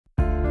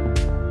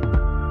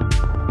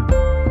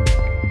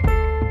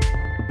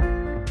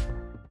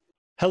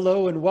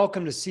Hello and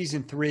welcome to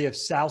Season 3 of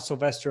Sal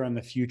Silvester on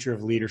the Future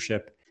of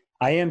Leadership.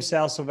 I am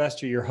Sal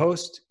Silvester, your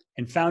host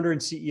and founder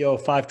and CEO of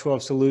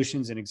 512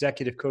 Solutions, an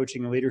executive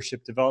coaching and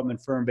leadership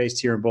development firm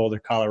based here in Boulder,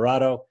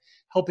 Colorado,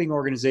 helping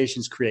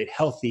organizations create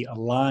healthy,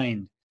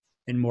 aligned,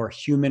 and more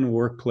human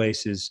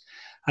workplaces.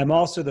 I'm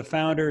also the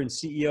founder and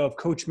CEO of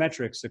Coach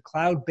Metrics, a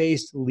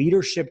cloud-based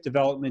leadership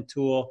development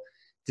tool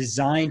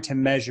designed to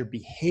measure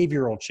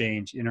behavioral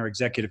change in our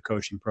executive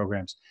coaching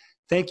programs.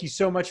 Thank you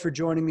so much for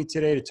joining me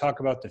today to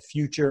talk about the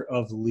future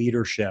of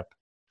leadership.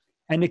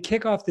 And to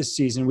kick off this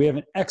season, we have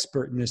an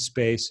expert in this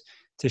space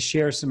to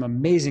share some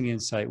amazing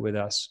insight with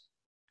us.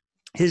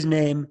 His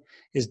name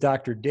is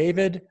Dr.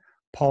 David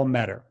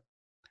Palmiter.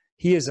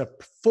 He is a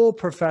full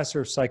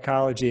professor of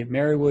psychology at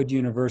Marywood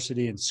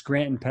University in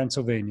Scranton,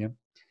 Pennsylvania,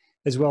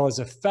 as well as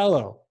a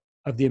fellow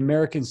of the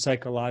American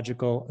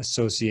Psychological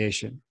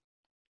Association.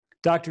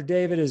 Dr.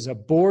 David is a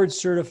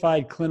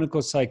board-certified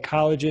clinical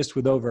psychologist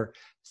with over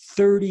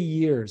 30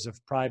 years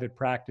of private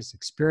practice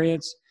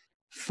experience.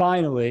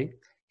 Finally,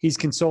 he's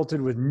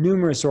consulted with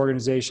numerous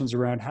organizations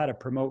around how to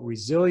promote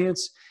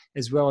resilience,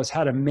 as well as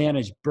how to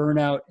manage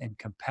burnout and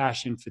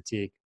compassion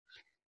fatigue.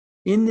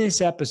 In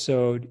this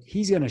episode,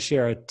 he's going to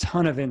share a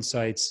ton of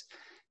insights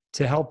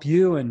to help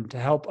you and to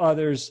help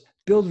others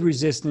build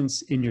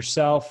resistance in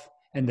yourself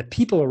and the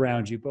people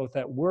around you, both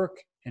at work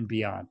and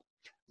beyond.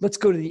 Let's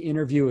go to the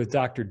interview with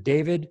Dr.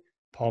 David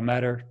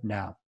Palmiter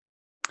now.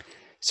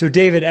 So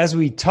David, as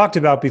we talked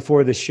about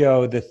before the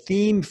show, the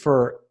theme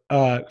for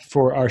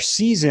our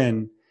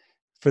season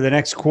for the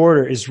next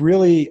quarter is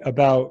really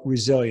about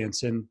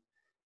resilience. And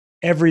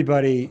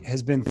everybody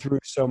has been through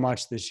so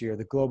much this year,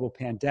 the global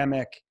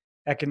pandemic,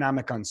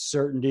 economic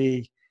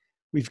uncertainty.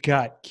 We've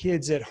got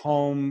kids at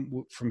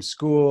home from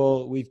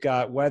school. We've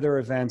got weather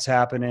events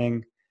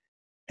happening.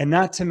 And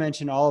not to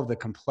mention all of the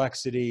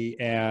complexity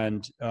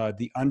and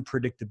the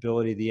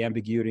unpredictability, the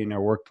ambiguity in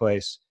our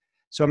workplace.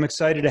 So I'm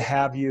excited to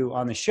have you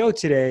on the show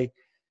today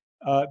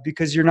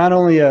because you're not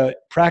only a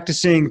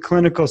practicing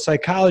clinical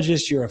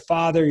psychologist, you're a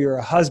father, you're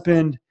a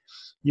husband,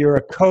 you're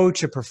a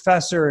coach, a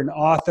professor, an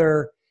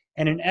author,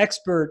 and an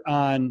expert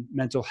on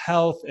mental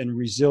health and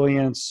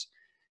resilience,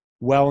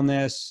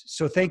 wellness.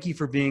 So thank you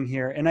for being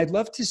here. And I'd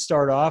love to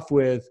start off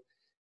with,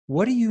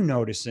 what are you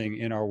noticing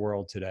in our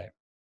world today?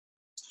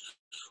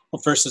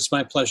 Well, first, it's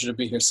my pleasure to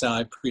be here, Sal.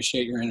 I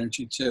appreciate your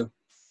energy, too.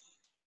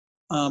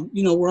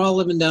 We're all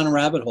living down a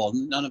rabbit hole.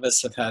 None of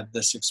us have had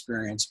this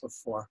experience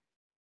before.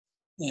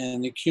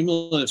 And the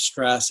cumulative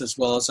stress, as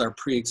well as our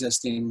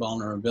pre-existing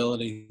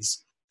vulnerabilities,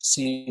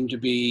 seem to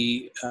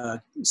be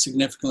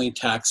significantly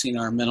taxing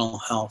our mental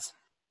health.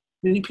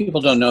 Many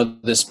people don't know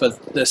this,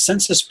 but the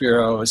Census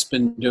Bureau has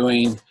been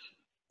doing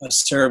a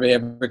survey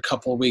every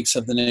couple of weeks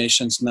of the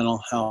nation's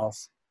mental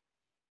health.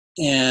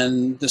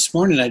 And this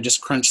morning, I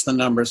just crunched the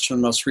numbers from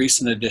the most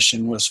recent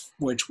edition,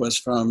 which was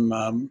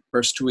from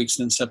first 2 weeks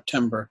in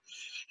September.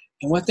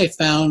 And what they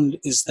found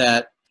is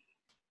that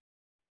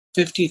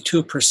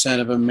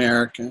 52% of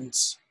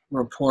Americans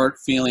report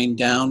feeling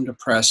down,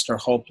 depressed, or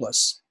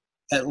hopeless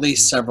at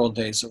least several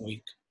days a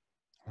week.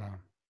 Wow.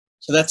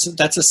 So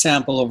that's a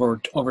sample of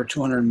over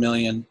 200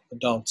 million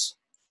adults.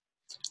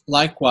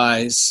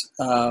 Likewise,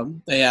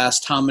 they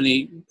asked how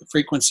many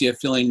frequency of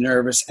feeling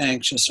nervous,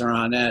 anxious, or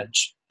on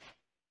edge.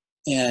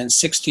 And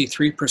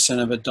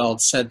 63% of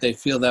adults said they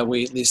feel that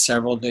way at least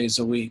several days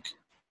a week.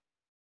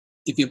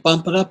 If you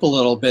bump it up a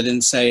little bit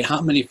and say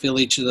how many feel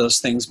each of those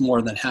things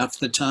more than half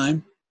the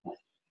time,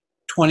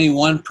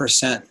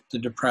 21% the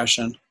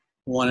depression,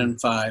 1 in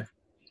 5,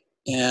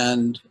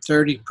 and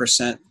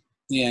 30%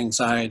 the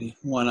anxiety,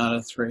 1 out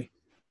of 3.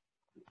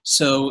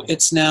 So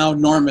it's now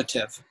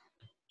normative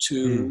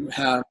to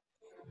have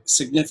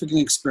significant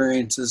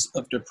experiences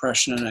of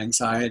depression and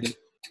anxiety.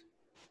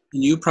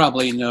 And you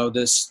probably know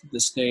this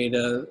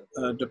data.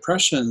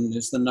 Depression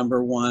is the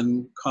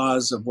 #1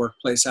 cause of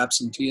workplace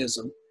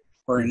absenteeism,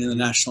 according to the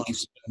National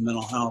Institute of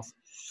Mental Health,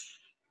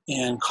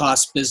 and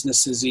costs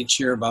businesses each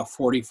year about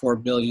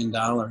 $44 billion.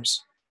 Wow.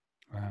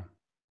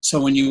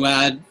 So when you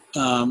add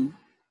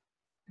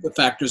the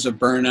factors of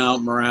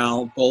burnout,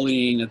 morale,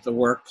 bullying at the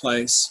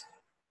workplace,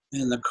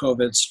 and the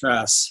COVID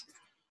stress,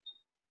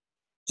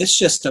 it's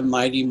just a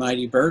mighty,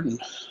 mighty burden.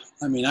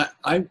 I mean,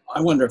 I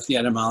wonder if the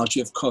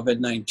etymology of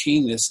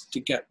COVID-19 is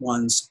to get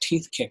one's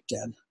teeth kicked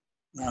in.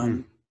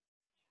 And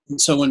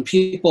so when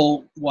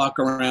people walk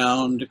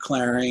around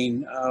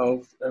declaring,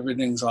 "Oh,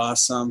 everything's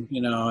awesome,"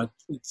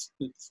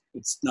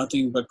 it's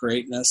nothing but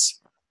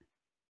greatness.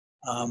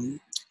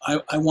 I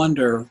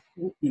wonder,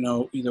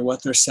 either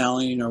what they're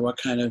selling or what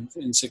kind of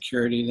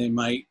insecurity they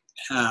might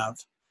have,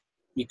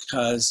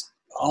 because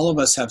all of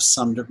us have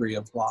some degree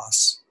of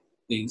loss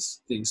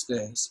these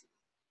days,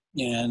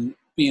 and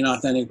being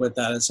authentic with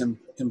that is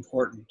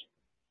important.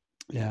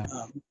 Yeah.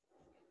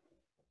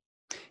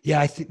 Yeah,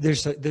 I think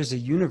there's a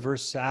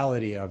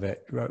universality of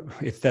it,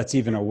 if that's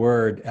even a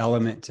word,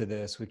 element to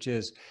this, which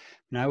is,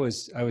 and I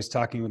was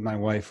talking with my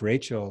wife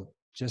Rachel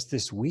just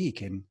this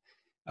week, and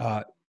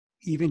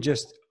even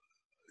just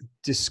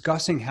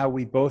discussing how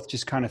we both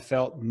just kind of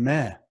felt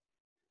meh,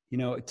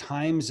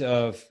 times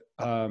of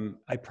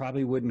I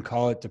probably wouldn't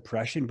call it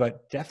depression,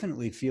 but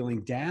definitely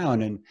feeling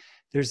down. And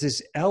there's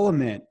this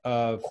element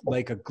of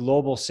like a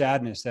global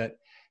sadness that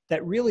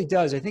really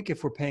does, I think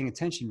if we're paying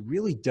attention,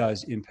 really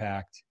does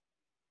impact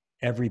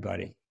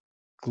everybody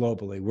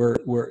globally.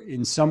 We're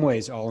in some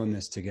ways all in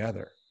this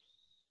together.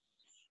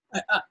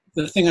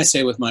 The thing I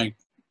say with my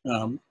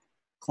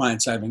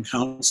clients I've been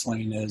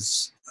counseling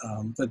is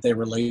that they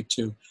relate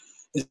to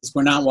is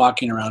we're not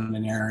walking around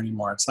in air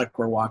anymore. It's like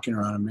we're walking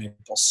around in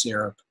maple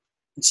syrup.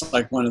 It's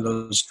like one of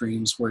those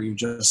dreams where you're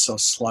just so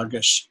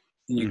sluggish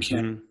and you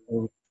can't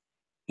move.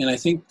 And I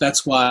think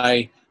that's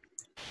why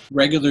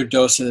regular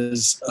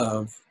doses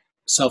of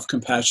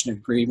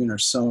self-compassionate grieving are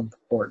so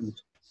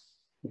important.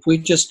 If we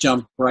just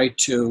jump right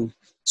to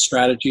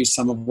strategies,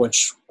 some of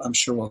which I'm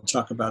sure we'll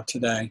talk about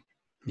today,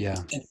 yeah,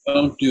 and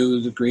don't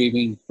do the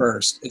grieving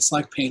first, it's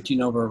like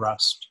painting over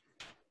rust.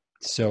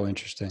 So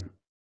interesting.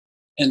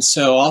 And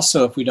so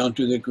also if we don't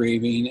do the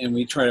grieving and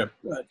we try to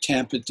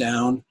tamp it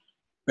down,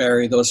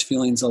 bury those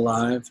feelings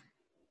alive,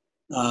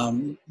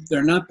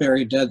 they're not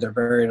buried dead, they're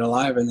buried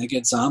alive, and they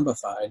get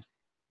zombified.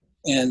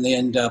 And they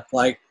end up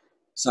like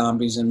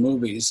zombies in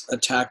movies,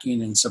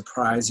 attacking in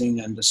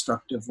surprising and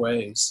destructive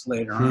ways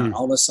later on.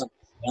 All of a sudden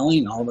I'm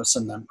yelling, all of a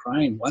sudden I'm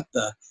crying, what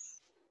the?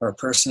 Or a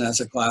person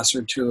has a glass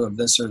or two of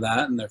this or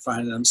that, and they're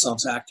finding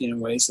themselves acting in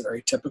ways that are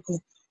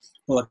atypical.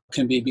 Well, it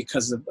can be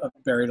because of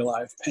buried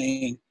alive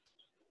pain.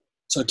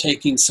 So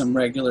taking some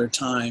regular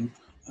time,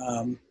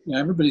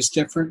 everybody's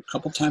different, a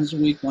couple times a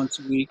week, once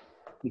a week,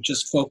 but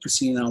just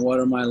focusing on what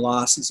are my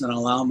losses and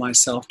allow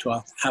myself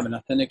to have an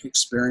authentic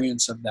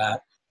experience of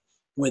that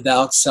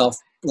without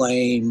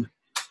self-blame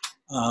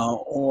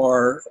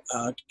or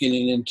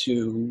getting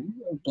into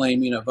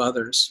blaming of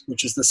others,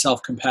 which is the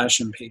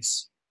self-compassion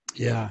piece.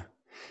 Yeah.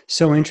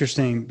 So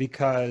interesting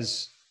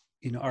because,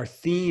 our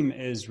theme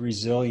is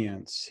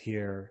resilience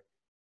here.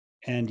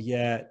 And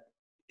yet,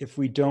 if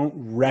we don't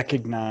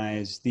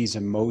recognize these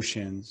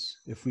emotions,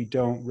 if we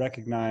don't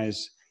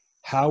recognize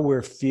how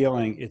we're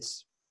feeling,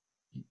 it's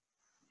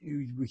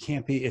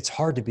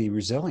hard to be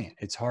resilient.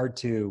 It's hard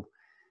to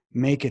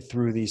make it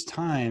through these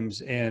times.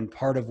 And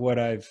part of what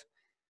I've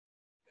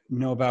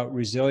know about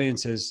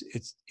resilience is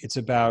it's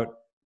about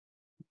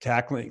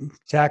tackling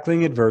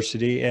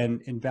adversity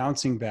and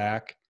bouncing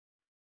back.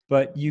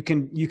 But you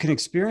can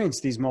experience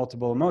these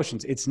multiple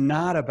emotions. It's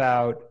not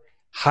about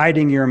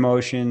hiding your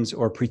emotions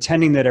or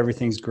pretending that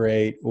everything's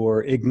great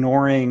or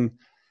ignoring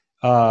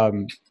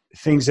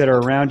things that are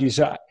around you.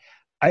 So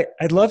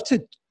I'd love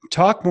to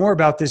talk more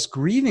about this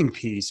grieving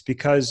piece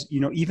because,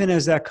 even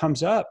as that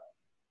comes up,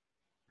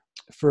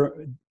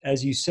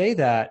 as you say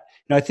that,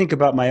 I think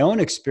about my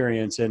own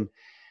experience, and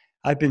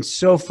I've been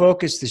so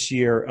focused this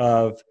year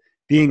of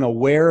being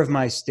aware of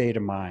my state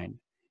of mind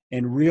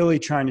and really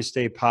trying to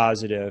stay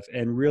positive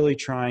and really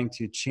trying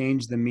to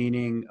change the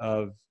meaning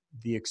of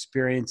the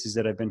experiences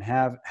that I've been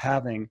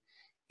having.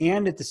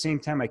 And at the same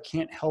time, I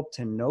can't help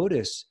to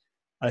notice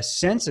a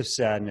sense of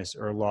sadness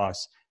or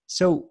loss.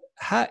 So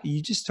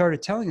you just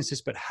started telling us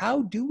this, but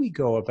how do we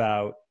go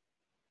about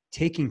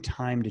taking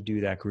time to do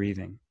that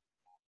grieving?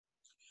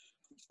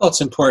 Well,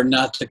 it's important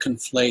not to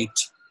conflate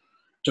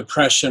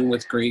depression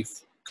with grief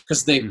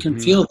because they can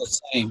feel the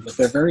same, but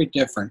they're very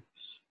different.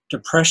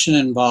 Depression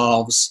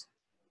involves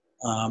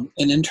an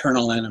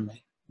internal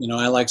enemy.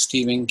 I like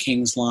Stephen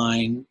King's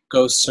line,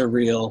 ghosts are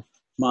real,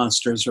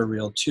 monsters are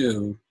real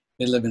too.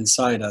 They live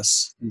inside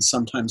us, and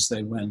sometimes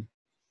they win.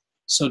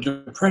 So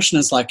depression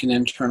is like an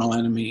internal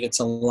enemy. It's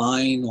a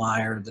lying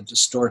liar that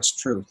distorts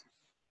truth.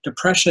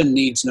 Depression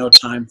needs no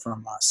time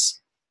from us.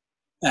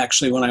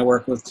 Actually, when I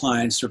work with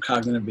clients through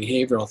cognitive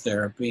behavioral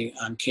therapy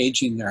on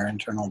caging their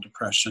internal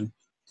depression,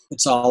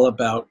 it's all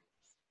about,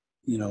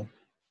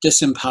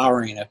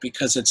 disempowering it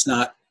because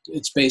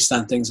it's based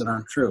on things that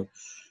aren't true.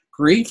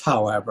 Grief,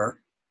 however,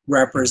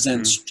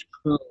 represents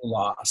true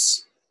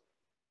loss.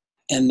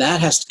 And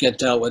that has to get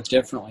dealt with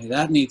differently.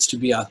 That needs to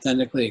be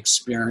authentically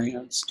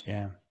experienced.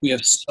 Yeah. We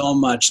have so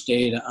much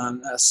data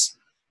on this.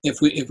 If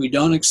we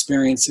don't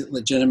experience it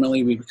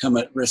legitimately, we become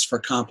at risk for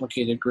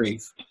complicated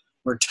grief,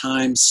 where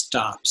time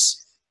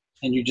stops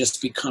and you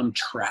just become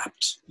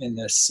trapped in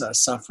this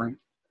suffering.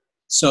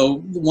 So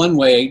one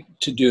way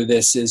to do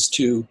this is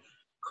to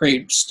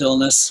create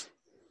stillness.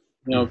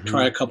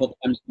 Try a couple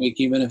times a week,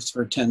 even if it's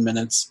for 10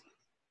 minutes.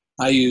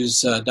 I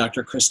use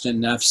Dr.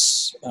 Kristen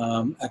Neff's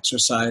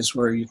exercise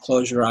where you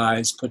close your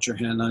eyes, put your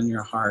hand on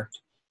your heart,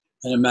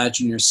 and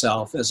imagine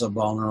yourself as a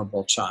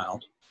vulnerable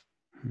child.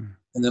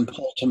 And then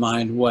pull to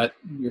mind what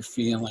you're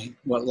feeling,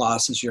 what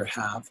losses you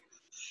have.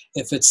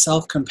 If it's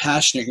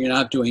self-compassionate, you're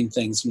not doing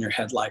things in your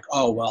head like,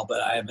 oh, well,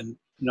 but I haven't,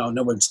 no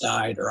one's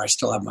died or I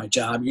still have my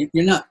job.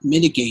 You're not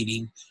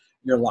mitigating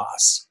your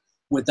loss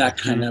with that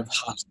kind of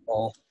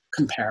hostile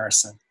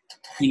comparison.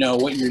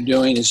 What you're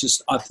doing is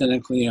just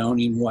authentically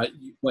owning what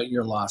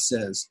your loss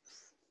is.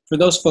 For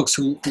those folks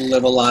who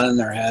live a lot in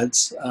their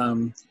heads,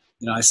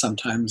 I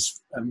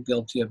sometimes am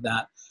guilty of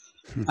that.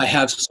 I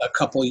have a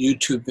couple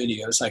YouTube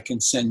videos I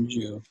can send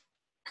you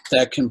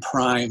that can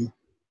prime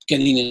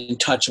getting in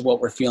touch with what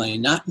we're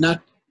feeling. Not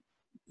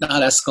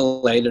not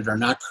escalate it or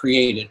not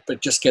create it, but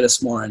just get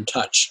us more in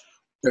touch.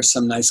 There's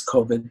some nice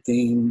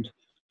COVID-themed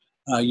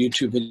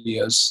YouTube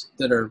videos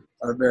that are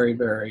very,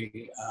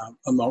 very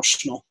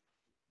emotional.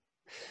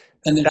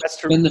 And That's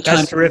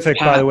terrific,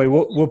 by the way.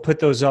 We'll put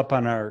those up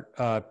on our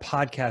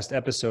podcast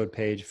episode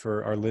page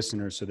for our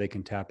listeners so they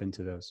can tap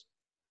into those.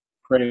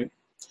 Great.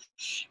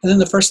 And then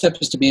the first step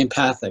is to be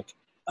empathic.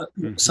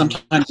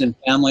 Sometimes in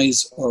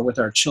families or with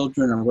our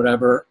children or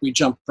whatever, we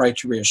jump right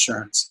to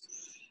reassurance.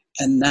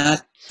 And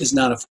that is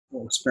not a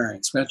full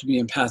experience. We have to be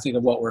empathic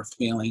of what we're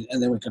feeling,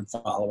 and then we can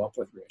follow up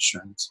with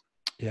reassurance.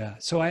 Yeah.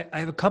 So I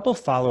have a couple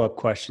follow-up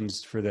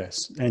questions for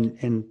this.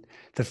 And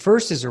the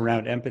first is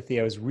around empathy.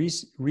 I was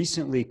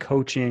recently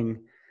coaching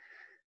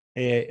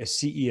a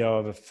CEO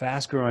of a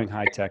fast-growing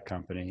high-tech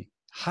company,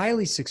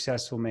 highly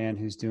successful man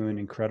who's doing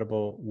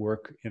incredible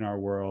work in our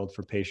world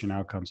for patient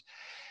outcomes.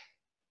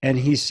 And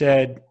he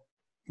said,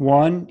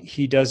 one,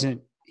 he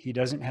doesn't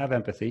have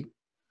empathy.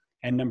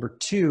 And number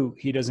two,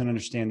 he doesn't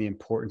understand the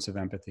importance of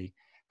empathy.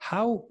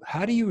 How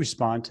do you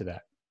respond to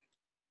that?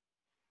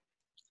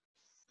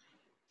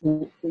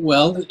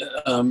 Well,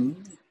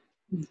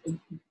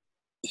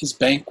 his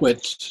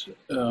banquet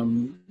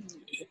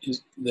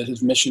that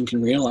his mission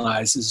can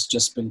realize has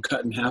just been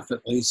cut in half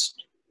at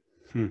least.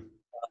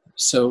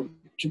 So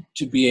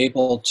to be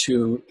able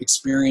to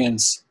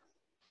experience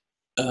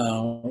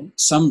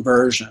some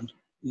version,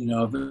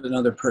 of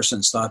another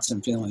person's thoughts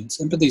and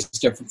feelings. Empathy is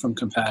different from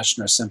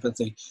compassion or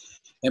sympathy.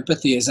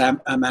 Empathy is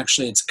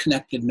it's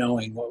connected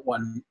knowing, what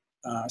one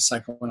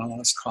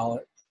psychoanalyst call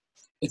it.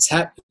 It's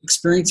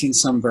experiencing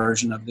some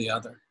version of the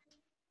other.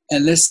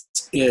 And this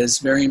is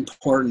very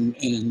important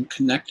in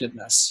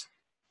connectedness,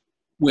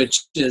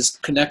 which is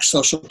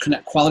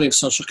quality of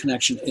social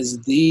connection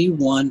is the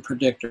one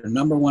predictor,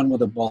 number one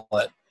with a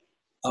bullet,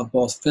 of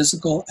both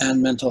physical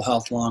and mental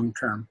health long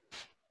term.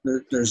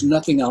 There's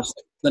nothing else.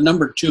 The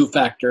number two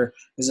factor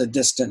is a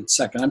distant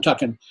second. I'm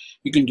talking,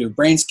 you can do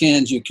brain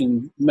scans, you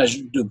can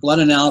do blood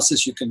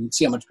analysis, you can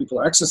see how much people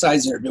are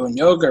exercising or doing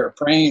yoga or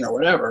praying or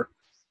whatever.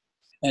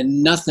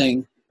 And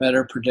nothing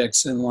better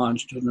predicts in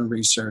longitudinal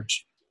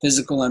research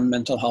physical and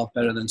mental health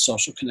better than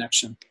social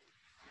connection.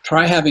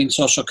 Try having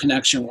social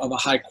connection of a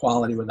high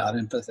quality without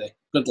empathy.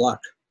 Good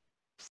luck.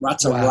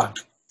 Lots of luck.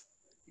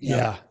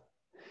 Yeah.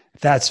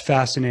 That's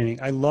fascinating.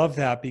 I love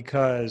that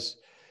because,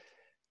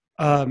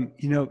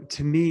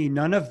 to me,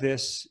 none of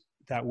this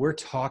that we're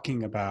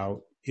talking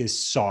about is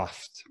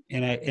soft.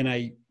 And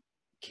I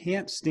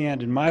can't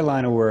stand, in my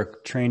line of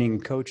work, training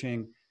and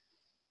coaching,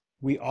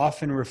 we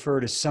often refer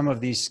to some of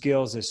these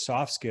skills as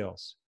soft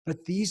skills.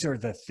 But these are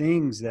the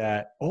things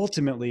that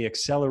ultimately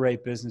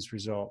accelerate business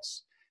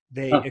results.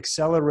 They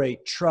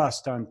accelerate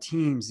trust on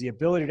teams, the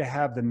ability to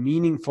have the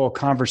meaningful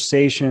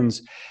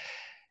conversations,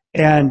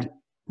 and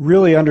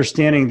really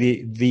understanding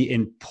the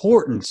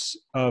importance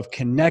of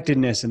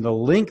connectedness and the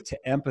link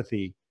to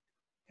empathy.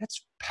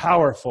 That's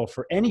powerful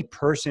for any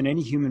person,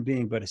 any human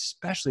being, but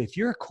especially if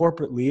you're a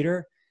corporate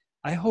leader,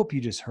 I hope you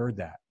just heard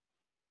that.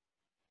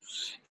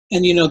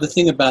 And the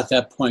thing about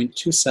that point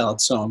too, Sal,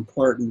 it's so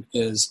important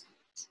is,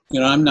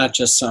 I'm not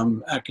just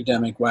some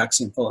academic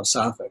waxing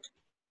philosophic.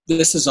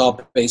 This is all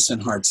based in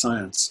hard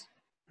science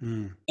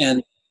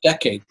and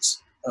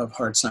decades of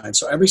hard science.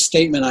 So every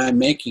statement I'm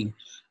making,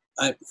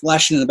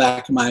 flashing in the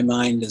back of my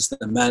mind is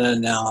the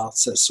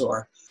meta-analysis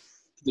or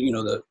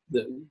the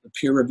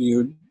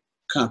peer-reviewed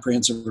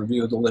comprehensive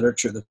review of the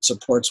literature that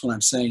supports what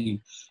I'm saying.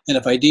 And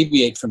if I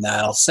deviate from that,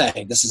 I'll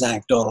say this is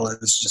anecdotal.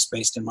 This is just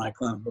based in my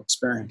clinical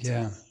experience.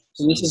 Yeah.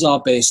 So this is all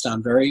based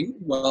on very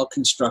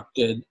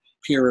well-constructed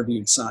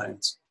peer-reviewed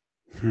science.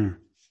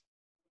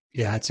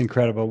 Yeah, it's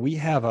incredible. We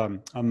have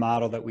a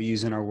model that we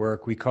use in our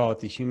work. We call it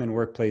the human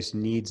workplace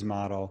needs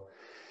model.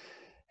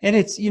 And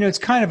it's, it's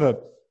kind of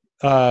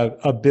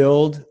a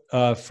build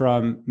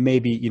from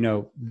maybe,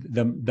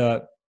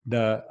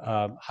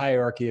 the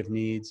hierarchy of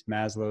needs,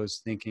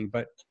 Maslow's thinking,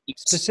 but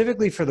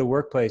specifically for the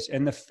workplace.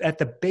 And at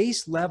the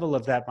base level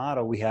of that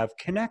model, we have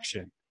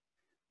connection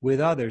with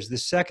others. The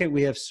second,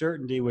 we have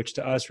certainty, which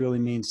to us really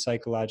means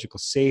psychological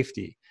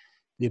safety,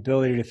 the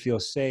ability to feel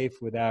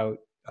safe without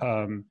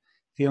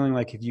feeling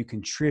like if you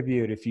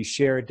contribute, if you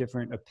share a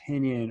different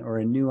opinion or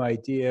a new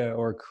idea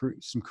or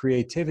some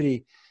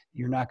creativity,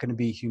 you're not going to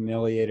be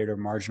humiliated or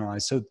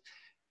marginalized. So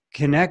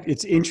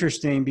it's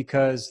interesting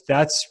because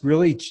that's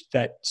really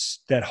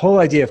that whole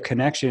idea of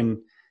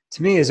connection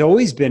to me has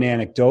always been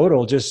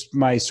anecdotal, just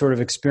my sort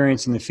of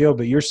experience in the field,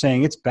 but you're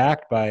saying it's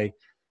backed by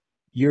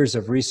years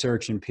of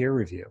research and peer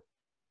review.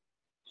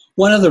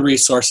 One of the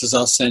resources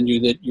I'll send you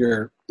that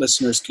your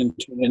listeners can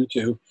tune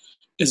into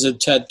is a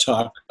TED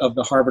Talk of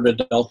the Harvard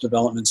Adult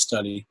Development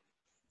Study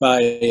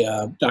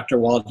by Dr.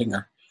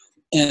 Waldinger.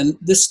 And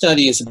this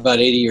study is about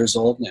 80 years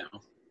old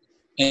now.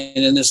 And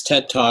in this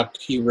TED Talk,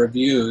 he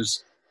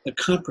reviews the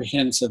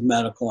comprehensive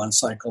medical and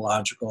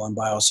psychological and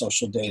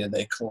biosocial data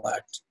they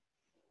collect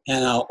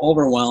and how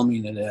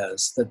overwhelming it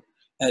is that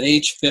at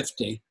age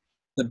 50,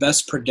 the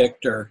best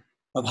predictor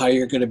of how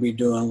you're going to be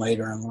doing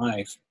later in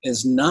life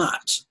is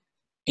not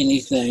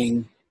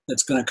anything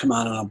that's going to come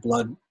out on a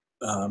blood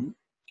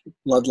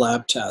blood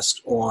lab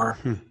test or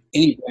Hmm.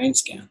 any brain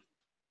scan.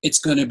 It's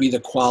going to be the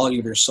quality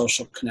of your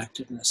social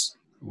connectedness.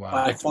 Wow.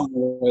 By far and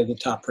away the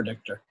top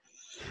predictor.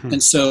 Hmm.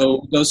 And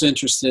so those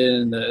interested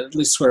in at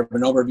least sort of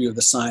an overview of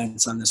the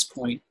science on this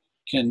point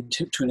can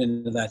tune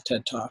into that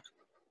TED Talk.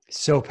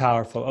 So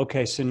powerful.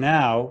 Okay, so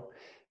now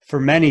for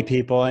many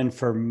people and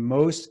for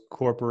most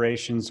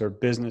corporations or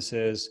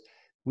businesses,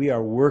 we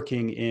are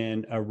working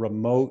in a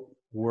remote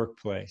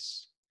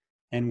workplace,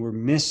 and we're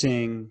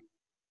missing,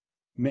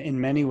 in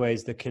many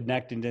ways, the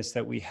connectedness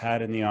that we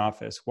had in the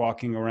office,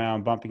 walking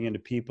around, bumping into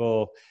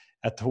people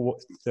at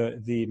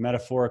the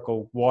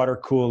metaphorical water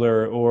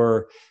cooler,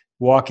 or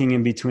walking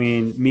in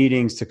between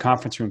meetings to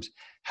conference rooms.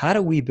 How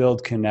do we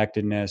build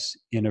connectedness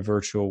in a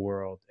virtual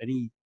world?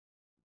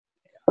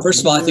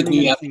 First of all, I think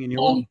we have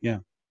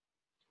to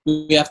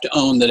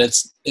own that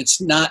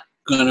it's not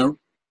going to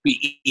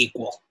be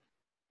equal.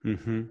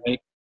 Mm-hmm.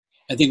 Right?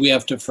 I think we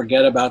have to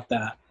forget about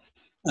that.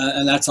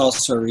 And that's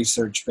also a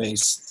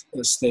research-based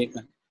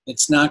statement.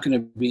 It's not going to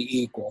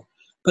be equal,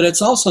 but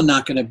it's also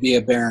not going to be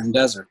a barren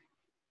desert.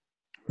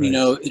 Right. You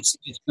know, it's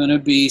going to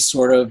be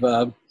sort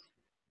of,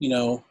 you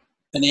know,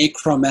 an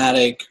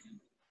achromatic,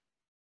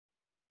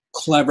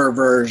 clever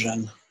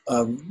version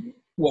of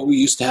what we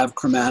used to have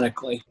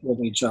chromatically with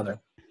each other.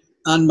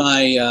 On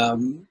my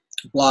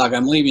blog,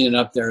 I'm leaving it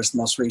up there as the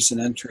most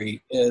recent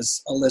entry,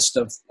 is a list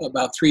of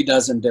about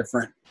 36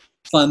 different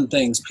fun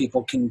things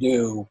people can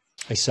do.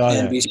 I saw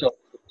and that. Be social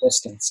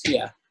distance.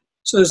 Yeah.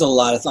 So there's a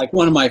lot of, like,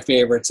 one of my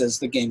favorites is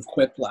the game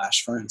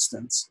Quiplash, for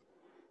instance.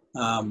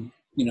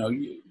 You know,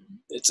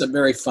 it's a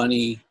very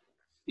funny,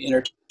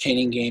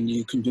 entertaining game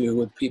you can do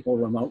with people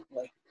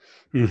remotely.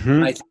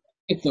 Mm-hmm. I think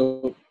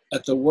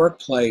at the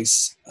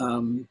workplace,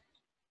 you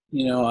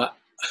know, a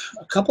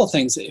couple of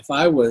things. If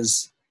I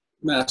was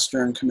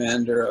master and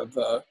commander of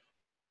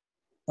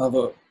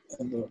a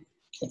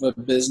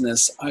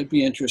business, I'd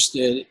be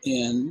interested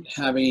in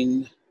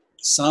having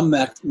some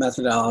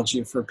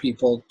methodology for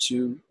people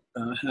to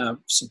have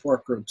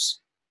support groups,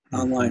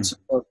 online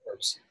support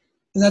groups.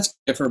 And that's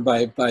different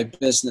by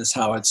business,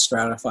 how it's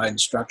stratified and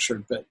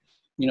structured. But,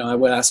 you know, I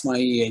would ask my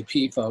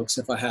EAP folks,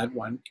 if I had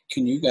one,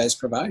 can you guys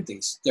provide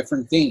these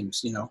different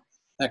themes, you know,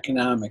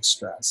 economic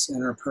stress,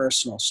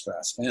 interpersonal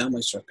stress,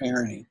 family stress,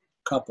 parenting,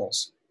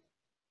 couples.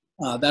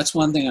 That's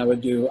one thing I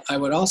would do. I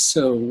would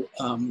also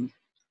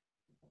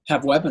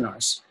have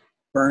webinars,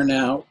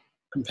 burnout,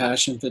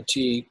 compassion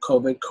fatigue,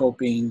 COVID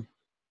coping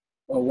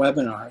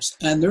webinars.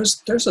 And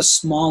there's a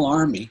small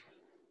army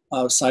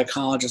of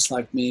psychologists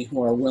like me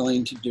who are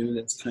willing to do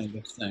this kind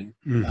of thing.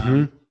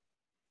 Mm-hmm.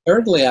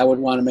 Thirdly, I would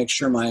want to make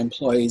sure my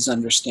employees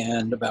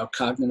understand about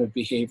cognitive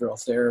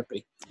behavioral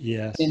therapy.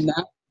 Yes.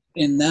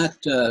 In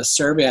that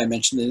survey I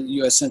mentioned, the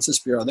U.S. Census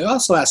Bureau, they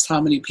also asked how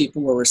many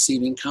people were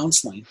receiving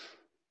counseling.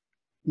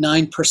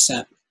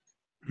 9%.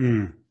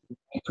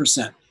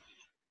 9%.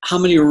 How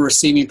many were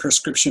receiving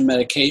prescription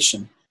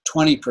medication?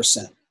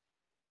 20%.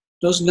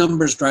 Those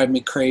numbers drive me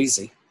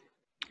crazy,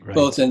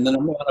 both in the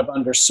number of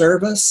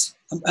underservice.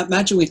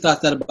 Imagine we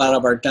thought that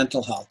about our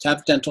dental health. To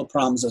have dental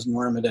problems is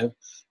normative,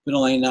 but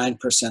only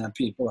 9% of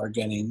people are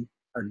getting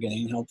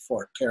help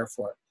for it, care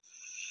for it.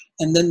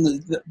 And then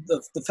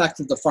the fact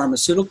that the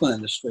pharmaceutical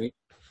industry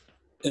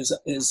is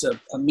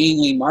a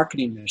meanly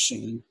marketing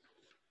machine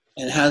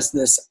and has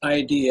this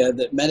idea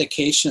that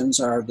medications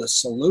are the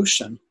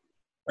solution,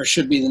 or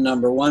should be the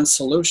number one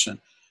solution,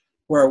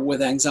 where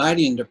with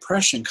anxiety and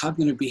depression,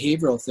 cognitive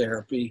behavioral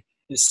therapy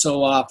is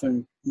so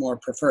often more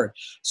preferred.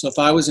 So if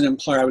I was an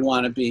employer, I would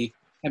want to be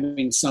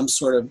having some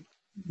sort of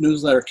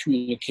newsletter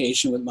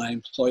communication with my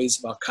employees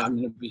about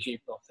cognitive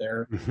behavioral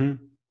therapy. Mm-hmm.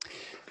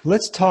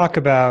 Let's talk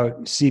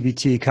about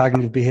CBT,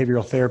 cognitive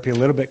behavioral therapy, a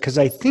little bit, because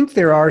I think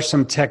there are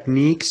some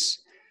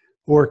techniques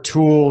or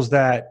tools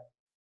that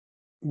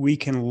we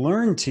can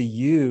learn to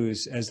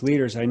use as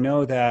leaders. I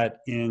know that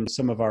in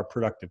some of our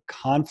productive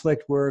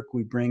conflict work,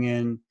 we bring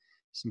in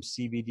some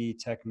CBD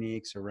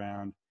techniques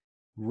around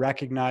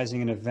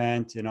recognizing an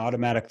event, an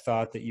automatic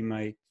thought that you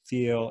might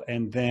feel,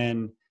 and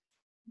then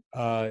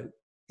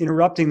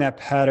interrupting that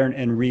pattern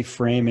and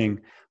reframing.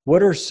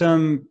 What are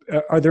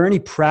are there any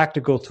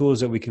practical tools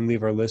that we can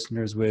leave our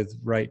listeners with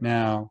right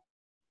now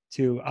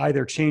to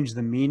either change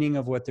the meaning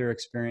of what they're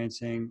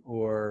experiencing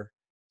or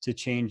to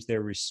change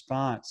their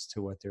response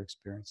to what they're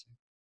experiencing?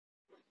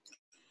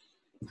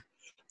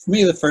 For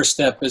me, the first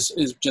step is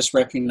just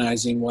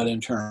recognizing what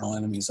internal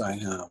enemies I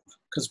have,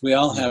 because we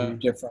all have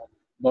different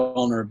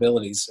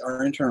vulnerabilities.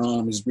 Our internal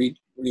enemies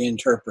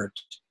reinterpret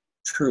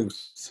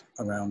truth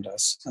around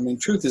us. I mean,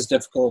 truth is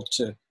difficult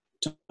to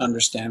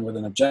understand with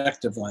an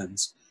objective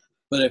lens,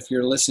 but if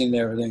you're listening to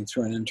everything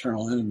through an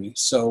internal enemy,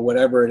 so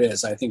whatever it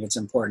is, I think it's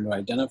important to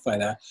identify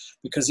that,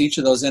 because each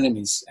of those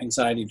enemies,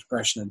 anxiety,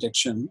 depression,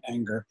 addiction,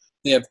 anger,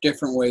 they have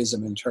different ways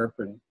of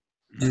interpreting.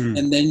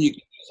 And then you can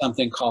do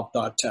something called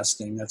thought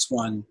testing. That's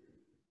one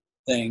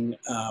thing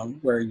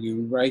where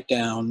you write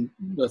down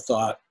the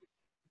thought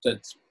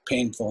that's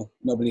painful.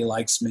 Nobody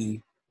likes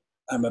me.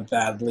 I'm a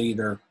bad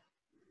leader.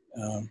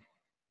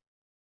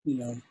 You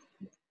know,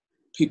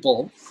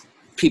 people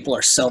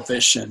are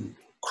selfish and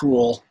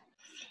cruel.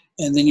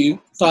 And then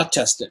you thought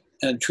test it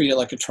and treat it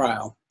like a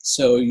trial.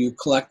 So you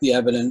collect the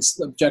evidence,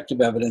 the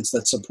objective evidence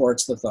that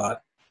supports the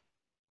thought,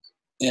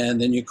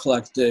 and then you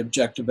collect the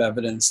objective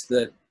evidence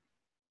that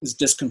is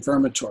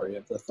disconfirmatory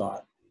of the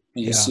thought,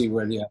 and you see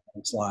where the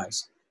evidence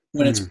lies.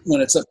 When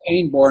it's a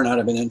pain born out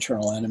of an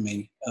internal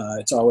enemy,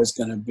 it's always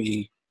going to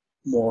be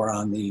more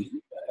on the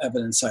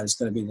evidence side. It's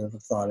going to be that the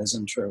thought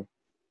isn't true.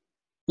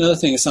 Another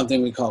thing is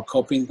something we call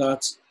coping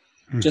thoughts,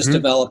 just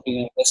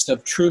developing a list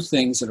of true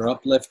things that are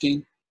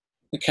uplifting.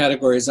 The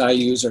categories I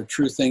use are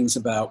true things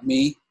about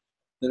me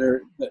that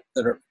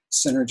are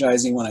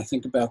synergizing when I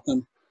think about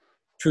them,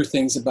 true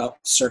things about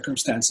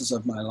circumstances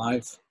of my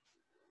life,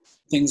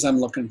 things I'm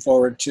looking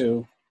forward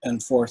to,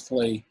 and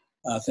fourthly,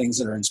 things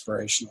that are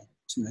inspirational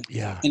to me.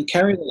 Yeah. And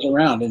carry those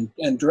around.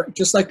 And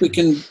just like we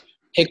can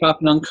take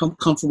off an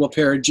uncomfortable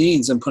pair of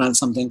jeans and put on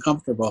something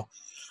comfortable,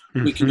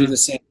 we can do the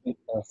same thing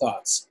with our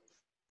thoughts.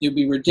 It'd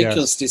be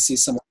ridiculous to see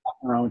someone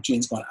walking around with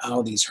jeans going,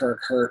 "Ow, these hurt."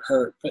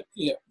 But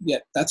yeah,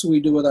 that's what we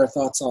do with our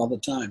thoughts all the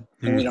time,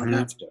 and we don't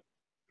have to.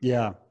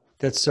 Yeah,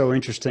 that's so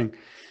interesting.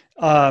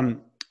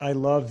 I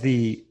love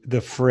the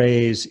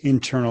phrase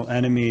internal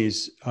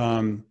enemies.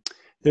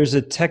 There's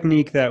a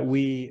technique that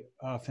we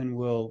often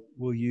will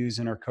use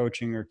in our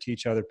coaching or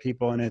teach other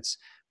people, and it's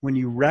when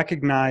you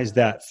recognize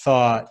that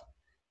thought,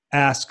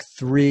 ask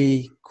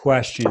 3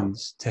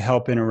 questions to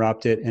help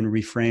interrupt it and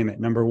reframe it.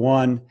 Number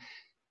 1,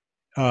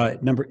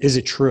 is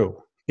it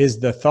true? Is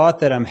the thought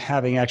that I'm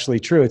having actually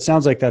true? It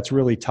sounds like that's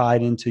really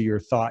tied into your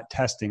thought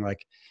testing.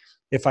 Like,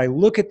 if I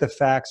look at the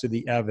facts or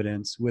the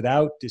evidence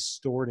without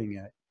distorting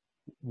it,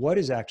 what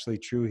is actually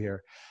true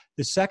here?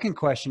 The second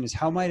question is,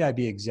 how might I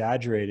be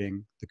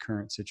exaggerating the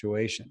current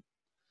situation?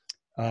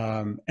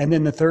 And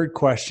then the third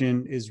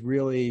question is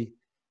really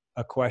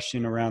a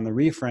question around the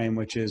reframe,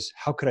 which is,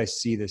 how could I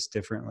see this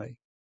differently?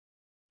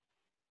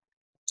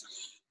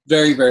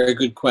 Very, very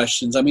good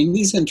questions. I mean,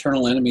 these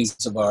internal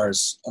enemies of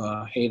ours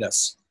hate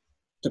us.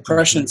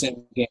 Depression's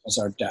end game is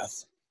our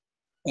death.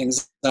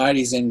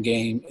 Anxiety's end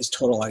game is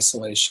total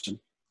isolation.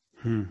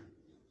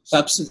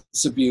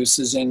 Substance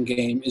abuse's end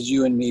game is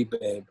you and me,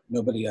 babe,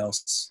 nobody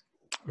else.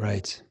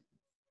 Right.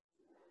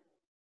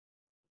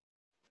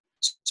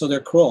 So they're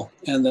cruel,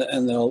 and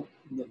the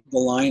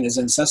line is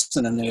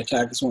incessant, and they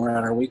attack us when we're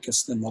at our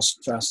weakest and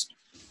most stressed.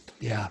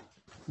 Yeah,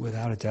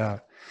 without a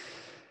doubt.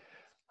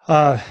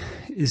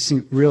 It's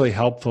really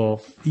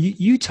helpful.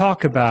 You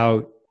talk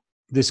about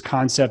this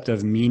concept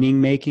of meaning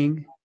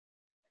making,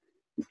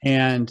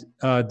 and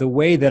the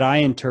way that I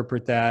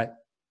interpret that,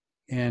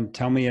 and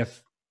tell me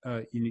if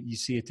you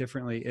see it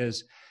differently,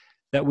 is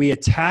that we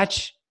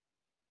attach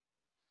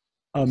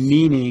a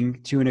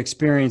meaning to an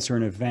experience or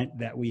an event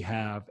that we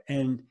have,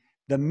 and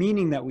the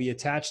meaning that we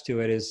attach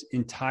to it is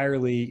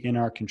entirely in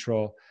our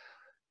control.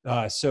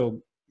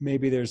 So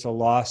maybe there's a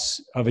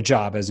loss of a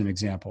job, as an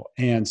example,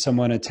 and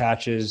someone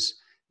attaches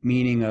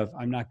meaning of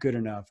I'm not good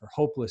enough or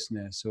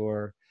hopelessness,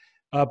 or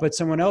but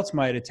someone else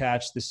might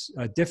attach this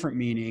different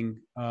meaning,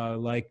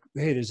 like,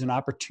 hey, there's an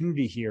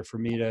opportunity here for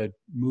me to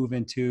move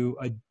into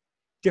a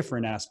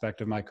different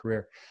aspect of my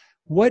career.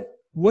 What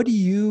do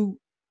you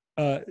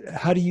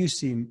how do you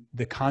see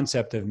the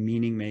concept of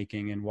meaning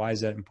making, and why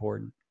is that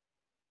important?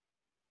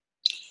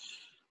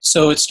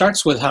 So it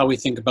starts with how we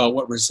think about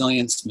what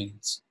resilience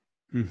means.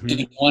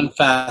 In one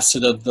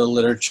facet of the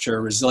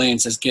literature,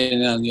 resilience is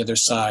getting on the other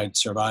side,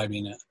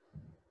 surviving it.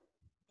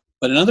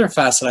 But another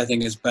facet I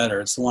think is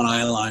better. It's the one I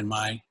align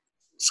my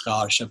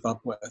scholarship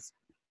up with.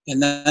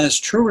 And that is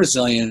true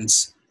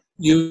resilience.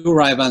 You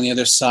arrive on the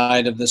other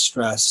side of the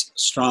stress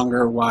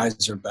stronger,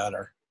 wiser,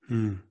 better.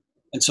 And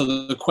so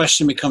the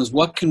question becomes,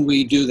 what can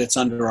we do that's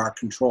under our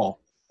control?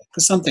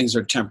 Because some things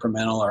are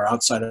temperamental or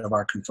outside of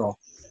our control.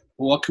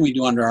 But what can we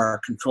do under our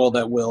control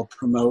that will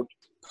promote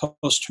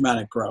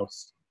post-traumatic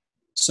growth?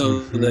 So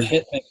the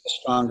hit makes us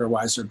stronger,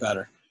 wiser,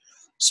 better.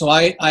 So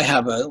I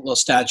have a little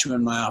statue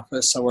in my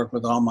office. I work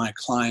with all my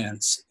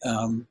clients.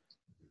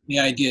 The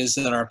idea is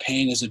that our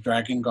pain is a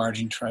dragon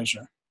guarding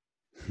treasure.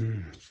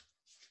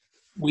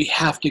 We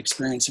have to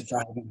experience the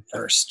dragon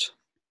first.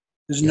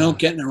 There's no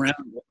getting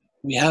around it.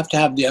 We have to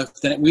have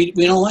we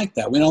don't like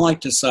that. We don't like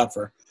to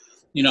suffer.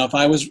 You know, if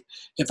I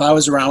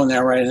was around when they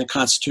were writing the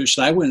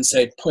Constitution, I wouldn't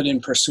say put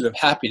in pursuit of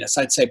happiness.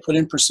 I'd say put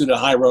in pursuit of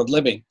high road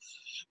living,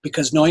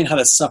 because knowing how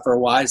to suffer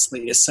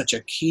wisely is such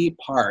a key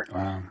part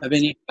of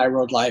any high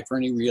road life or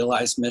any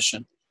realized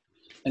mission.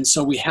 And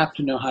so we have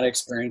to know how to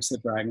experience the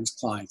dragon's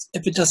claws.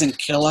 If it doesn't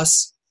kill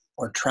us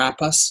or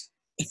trap us,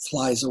 it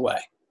flies away.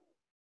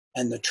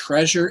 And the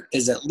treasure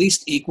is at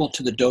least equal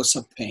to the dose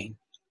of pain.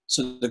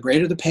 So the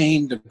greater the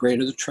pain, the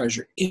greater the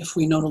treasure, if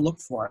we know to look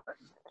for it.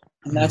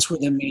 And that's where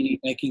the meaning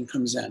making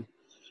comes in.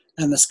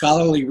 And the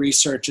scholarly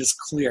research is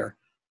clear.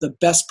 The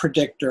best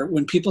predictor,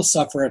 when people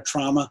suffer a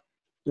trauma,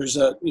 there's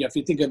if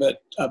you think of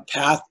a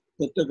path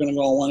that they're going to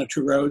go on 1 or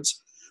 2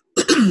 roads,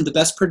 the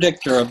best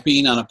predictor of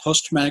being on a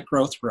post-traumatic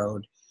growth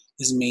road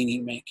is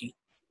meaning making.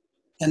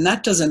 And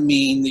that doesn't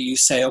mean that you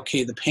say,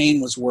 okay, the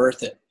pain was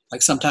worth it.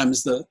 Like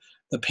sometimes the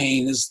the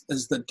pain is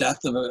the death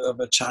of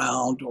a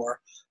child or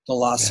the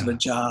loss of a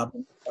job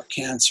or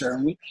cancer.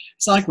 And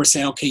it's not like we're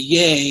saying, okay,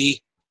 yay,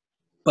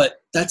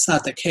 but that's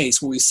not the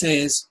case. What we say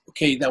is,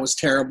 okay, that was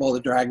terrible. The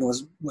dragon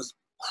was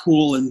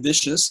cruel and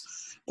vicious,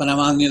 but I'm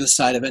on the other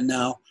side of it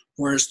now.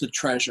 Where's the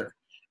treasure?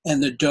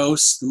 And the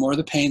dose, the more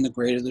the pain, the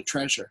greater the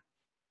treasure.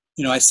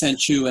 You know, I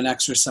sent you an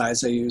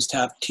exercise I use to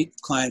have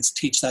clients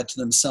teach that to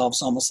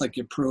themselves, almost like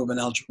you prove an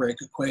algebraic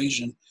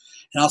equation.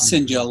 And I'll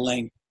send you a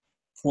link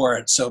for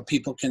it so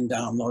people can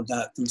download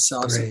that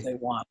themselves if they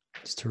want.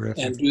 It's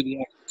terrific. And do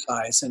the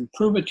exercise and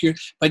prove it to you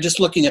by just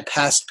looking at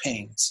past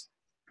pains.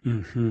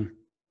 Mm-hmm.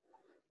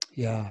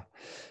 Yeah.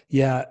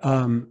 Yeah.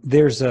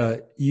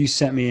 You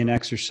sent me an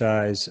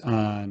exercise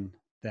on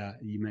that.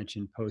 You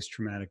mentioned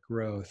post-traumatic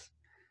growth,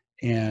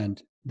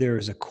 and there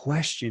was a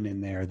question in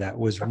there that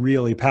was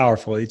really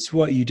powerful. It's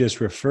what you just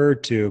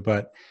referred to,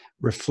 but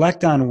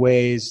reflect on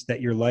ways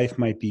that your life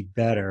might be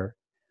better,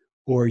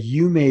 or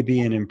you may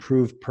be an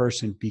improved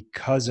person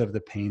because of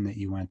the pain that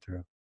you went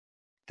through.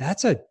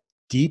 That's a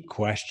deep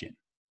question.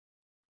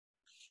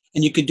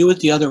 And you could do it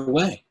the other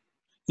way.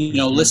 You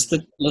know, list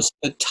the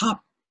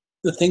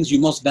things you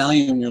most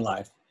value in your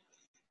life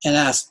and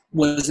ask,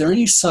 was there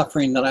any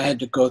suffering that I had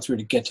to go through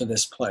to get to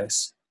this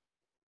place?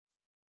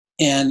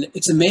 And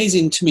it's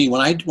amazing to me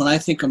when I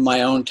think of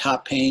my own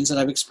top pains that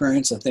I've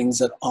experienced, the things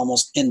that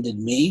almost ended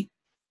me,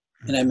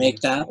 and I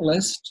make that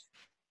list,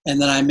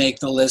 and then I make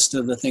the list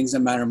of the things that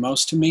matter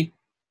most to me,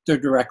 they're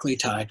directly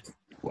tied.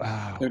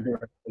 Wow. They're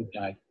directly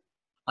tied.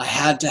 I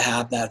had to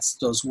have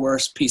those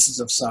worst pieces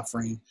of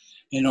suffering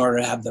in order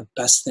to have the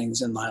best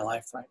things in my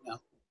life right now.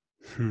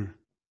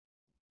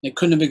 It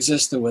couldn't have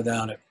existed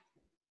without it.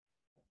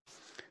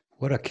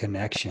 What a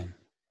connection.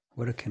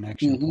 What a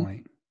connection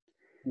point.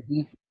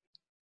 Mm-hmm.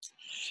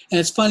 And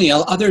it's funny,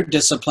 other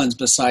disciplines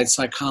besides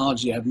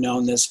psychology have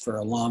known this for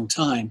a long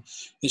time.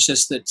 It's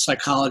just that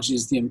psychology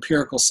is the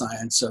empirical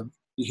science of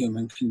the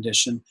human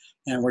condition,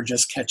 and we're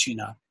just catching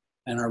up.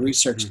 And our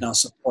research now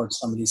supports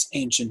some of these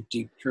ancient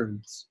deep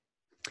truths.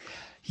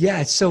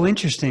 Yeah, it's so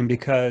interesting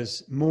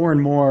because more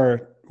and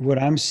more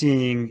what I'm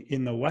seeing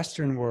in the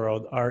Western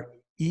world are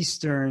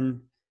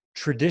Eastern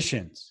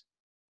traditions,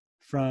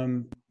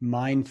 from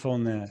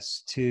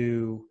mindfulness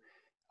to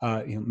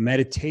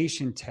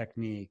meditation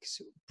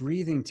techniques,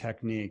 breathing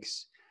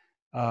techniques.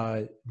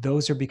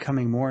 Those are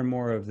becoming more and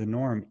more of the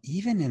norm,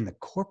 even in the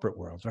corporate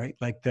world, right?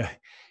 Like the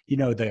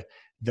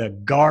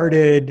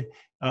guarded,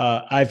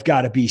 I've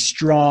got to be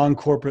strong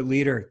corporate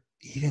leader.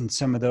 Even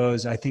some of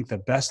those, I think the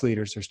best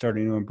leaders are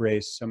starting to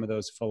embrace some of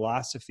those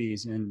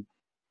philosophies and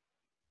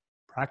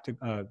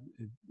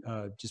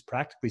just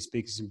practically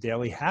speaking, some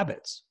daily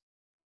habits.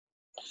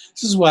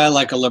 This is why I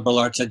like a liberal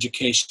arts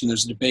education.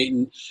 There's a debate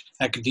in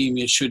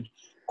academia, should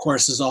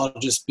courses all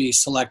just be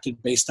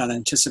selected based on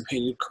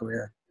anticipated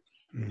career?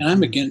 And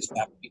I'm against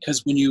that,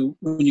 because when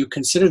you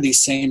consider these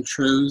same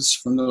truths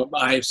from the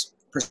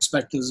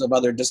perspectives of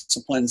other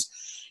disciplines,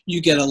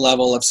 you get a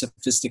level of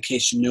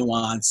sophistication,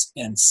 nuance,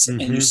 and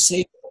you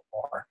save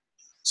more.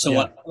 So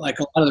like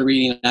a lot of the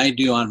reading I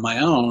do on my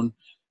own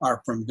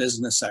are from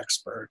business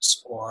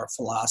experts or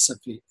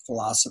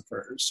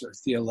philosophers or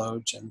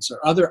theologians or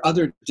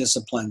other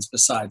disciplines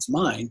besides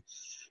mine,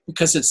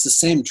 because it's the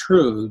same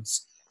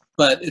truths,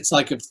 but it's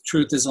like if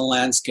truth is a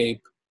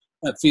landscape,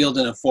 a field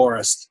and a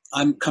forest.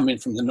 I'm coming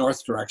from the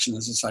north direction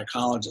as a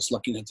psychologist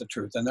looking at the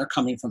truth, and they're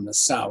coming from the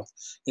south.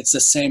 It's the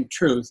same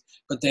truth,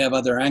 but they have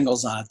other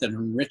angles on it that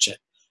enrich it.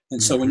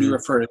 And so when you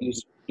refer to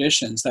these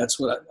traditions, that's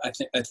what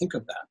I think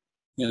of that.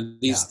 You know,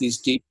 these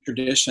deep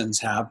traditions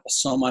have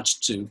so much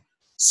to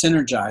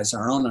synergize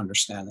our own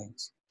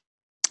understandings.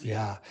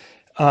 Yeah.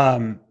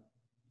 I'm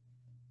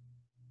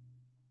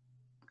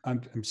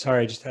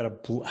sorry, I just had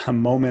a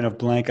moment of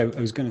blank. I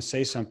was going to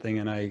say something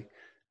and I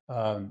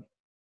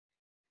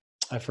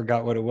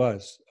forgot what it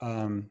was.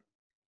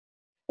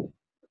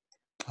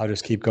 I'll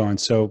just keep going.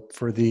 So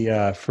for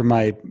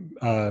my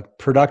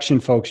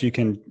production folks, you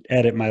can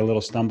edit my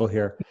little stumble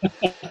here,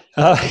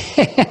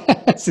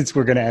 since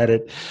we're going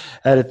to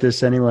edit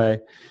this anyway.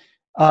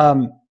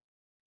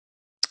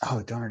 Oh,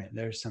 darn it.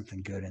 There's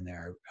something good in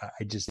there.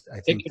 I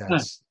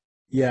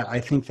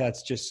think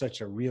that's just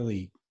such a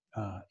really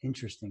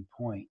interesting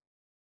point.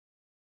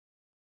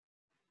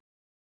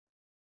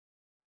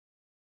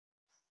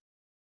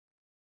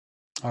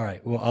 All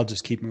right. Well, I'll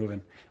just keep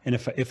moving. And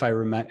if I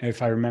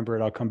remember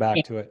it, I'll come back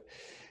to it.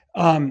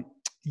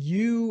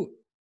 You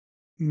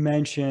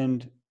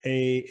mentioned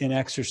an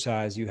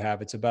exercise you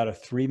have. It's about a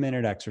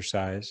 3-minute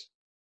exercise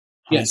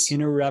on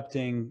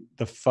interrupting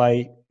the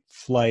fight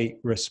flight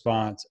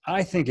response.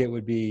 I think it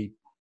would be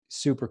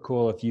super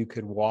cool if you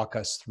could walk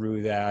us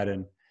through that.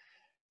 And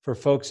for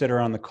folks that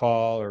are on the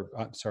call, or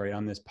I'm sorry,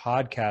 on this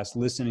podcast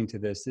listening to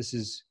this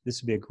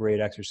would be a great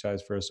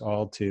exercise for us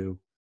all to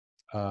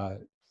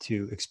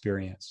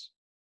experience.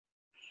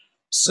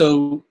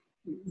 So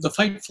the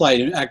fight flight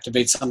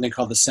activates something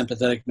called the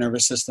sympathetic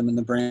nervous system in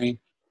the brain.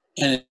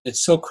 And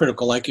it's so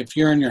critical. Like if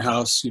you're in your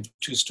house, you have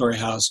a 2-story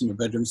house and your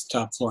bedroom's the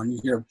top floor, and you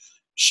hear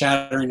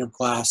shattering of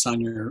glass on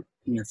your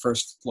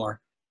first floor,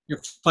 your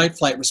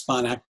fight-flight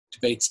response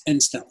activates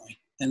instantly.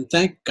 And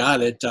thank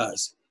God it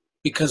does,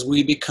 because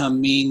we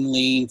become mean,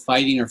 lean,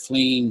 fighting or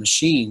fleeing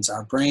machines.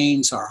 Our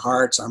brains, our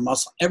hearts, our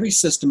muscle, every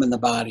system in the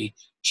body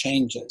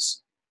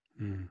changes.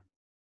 Mm.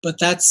 But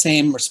that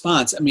same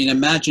response, I mean,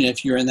 imagine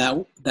if you're in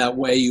that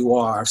way you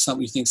are,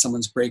 you think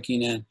someone's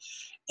breaking in,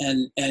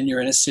 and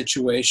you're in a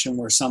situation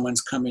where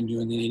someone's coming to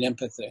you and they need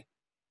empathy,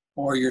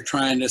 or you're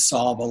trying to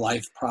solve a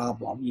life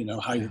problem, you know,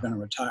 how you're going to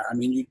retire. I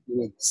mean, you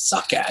would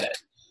suck at it.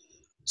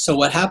 So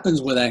what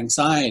happens with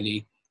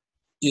anxiety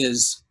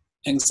is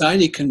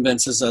anxiety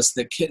convinces us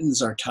that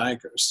kittens are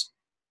tigers.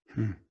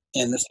 And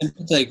the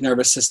sympathetic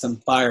nervous system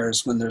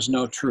fires when there's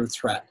no true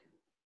threat.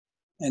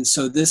 And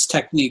so this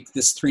technique,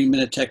 this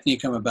 3-minute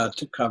technique I'm about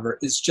to cover,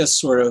 is just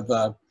sort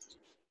of,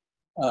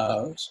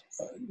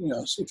 you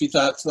know, if you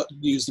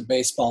use the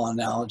baseball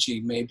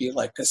analogy, maybe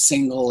like a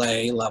single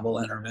A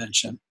level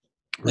intervention.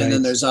 Right. And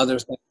then there's other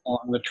things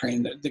along the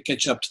train that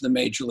get you up to the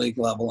major league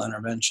level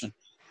intervention.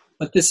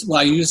 But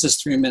I use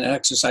this 3-minute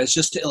exercise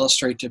just to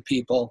illustrate to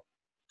people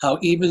how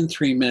even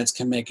 3 minutes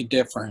can make a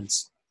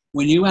difference.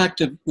 When you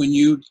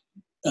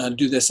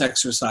do this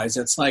exercise,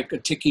 it's like a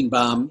ticking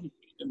bomb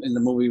in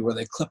the movie where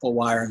they clip a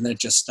wire and then it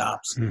just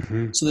stops.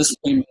 Mm-hmm. So this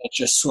 3 minutes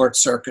just short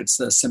circuits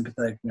the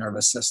sympathetic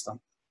nervous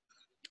system.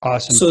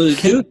 Awesome. So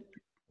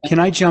can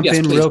I jump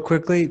in please. real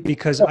quickly?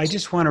 Because I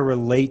just want to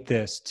relate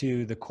this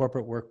to the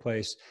corporate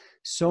workplace.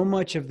 So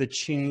much of the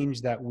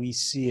change that we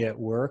see at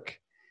work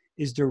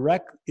is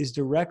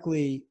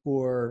directly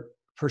or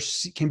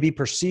can be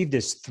perceived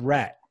as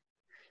threat.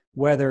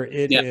 Whether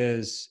it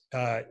is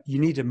you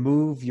need to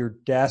move your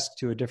desk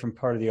to a different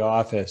part of the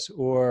office,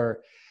 or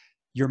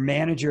your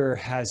manager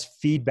has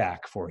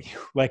feedback for you.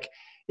 Like,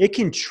 it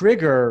can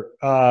trigger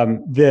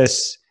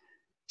this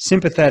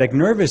sympathetic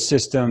nervous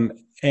system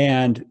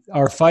and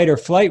our fight or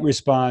flight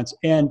response.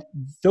 And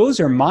those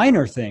are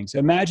minor things.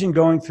 Imagine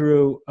going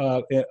through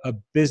a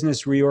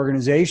business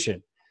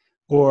reorganization,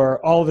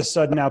 or all of a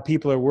sudden now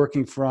people are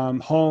working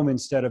from home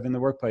instead of in the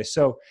workplace.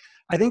 So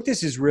I think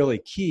this is really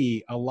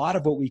key. A lot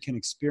of what we can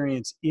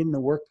experience in the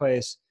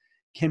workplace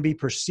can be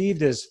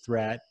perceived as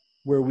threat,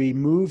 where we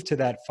move to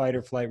that fight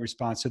or flight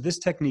response. So this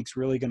technique's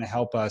really going to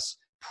help us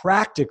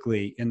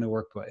practically in the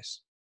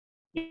workplace.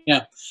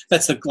 Yeah,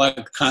 that's the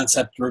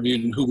concept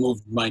reviewed in Who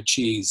Moved My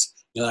Cheese,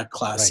 you know, that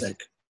classic.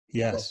 Right.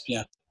 Yes.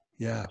 Yeah.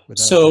 Yeah.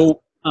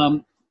 So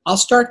I'll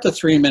start the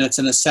 3 minutes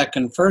in a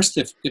second. First,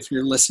 if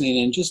you're listening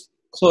in, just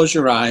close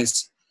your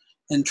eyes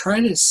and try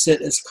to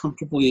sit as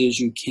comfortably as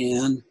you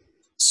can.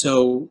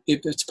 So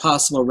if it's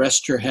possible,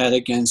 rest your head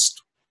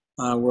against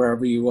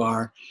wherever you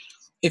are.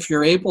 If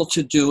you're able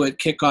to do it,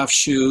 kick off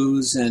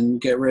shoes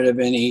and get rid of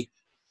any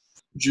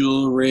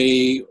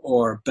jewelry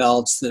or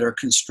belts that are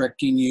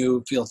constricting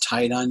you, feel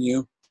tight on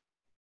you.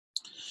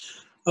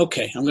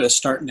 Okay, I'm going to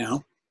start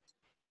now.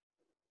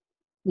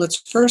 Let's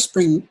first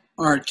bring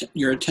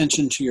your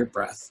attention to your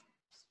breath.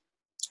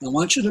 I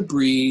want you to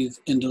breathe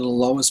into the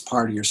lowest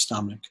part of your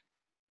stomach.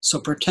 So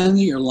pretend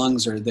that your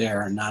lungs are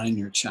there and not in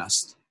your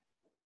chest.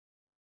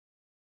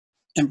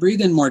 And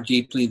breathe in more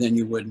deeply than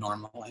you would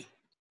normally,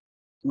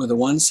 with a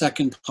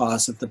 1-second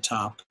pause at the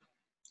top,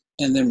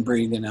 and then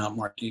breathing out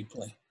more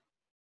deeply.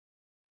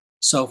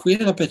 So if we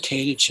had a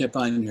potato chip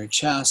on your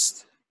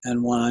chest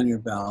and one on your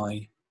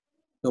belly,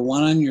 the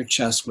one on your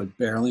chest would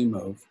barely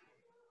move,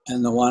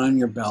 and the one on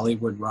your belly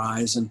would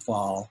rise and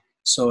fall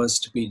so as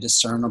to be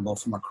discernible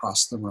from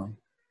across the room.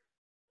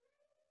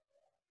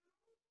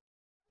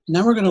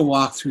 Now we're going to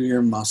walk through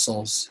your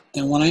muscles,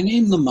 and when I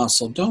name the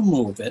muscle, don't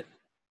move it,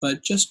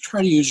 but just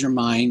try to use your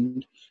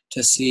mind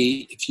to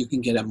see if you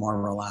can get it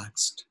more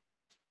relaxed.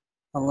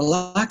 A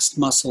relaxed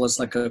muscle is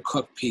like a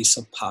cooked piece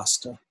of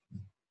pasta.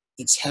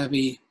 It's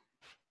heavy,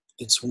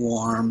 it's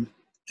warm,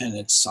 and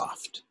it's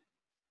soft.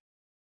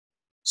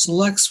 So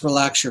let's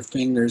relax your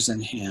fingers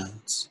and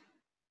hands.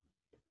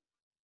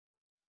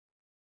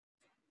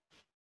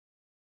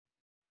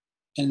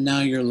 And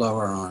now your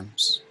lower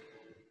arms.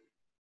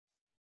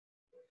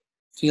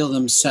 Feel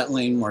them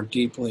settling more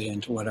deeply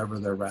into whatever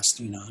they're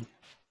resting on.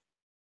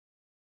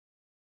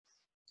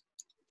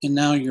 And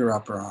now your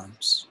upper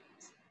arms.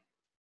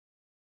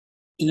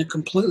 In a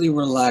completely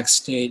relaxed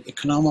state, it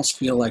can almost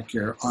feel like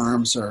your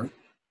arms are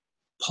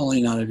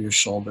pulling out of your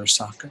shoulder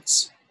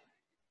sockets.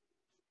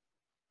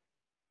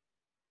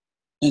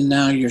 And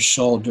now your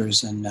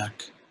shoulders and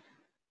neck.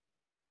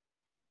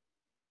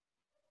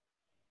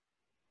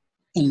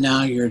 And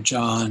now your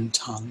jaw and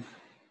tongue.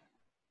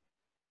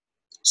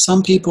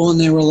 Some people, when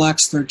they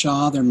relax their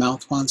jaw, their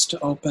mouth wants to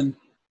open.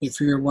 If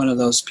you're one of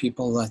those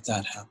people, let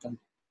that happen.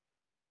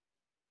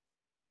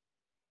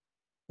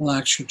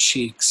 Relax your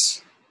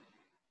cheeks,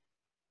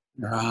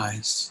 your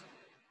eyes.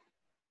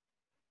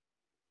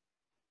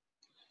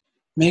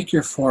 Make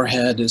your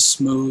forehead as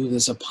smooth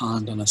as a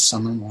pond on a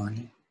summer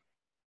morning.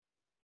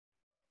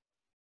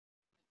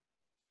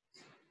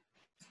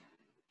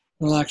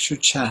 Relax your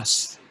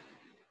chest,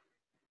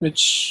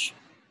 which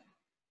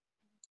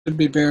could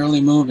be barely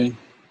moving.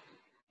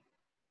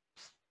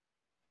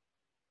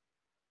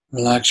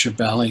 Relax your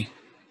belly.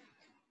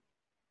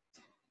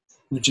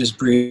 which is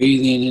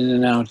breathing in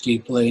and out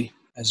deeply,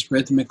 as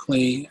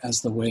rhythmically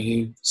as the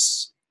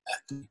waves at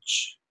the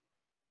beach.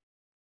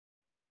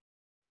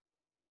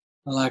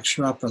 Relax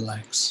your upper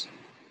legs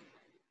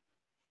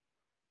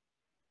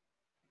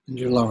and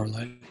your lower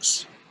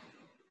legs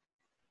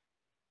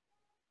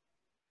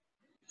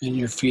and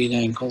your feet,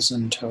 ankles,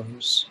 and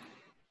toes.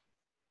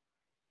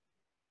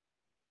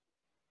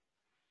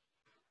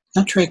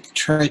 Now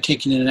try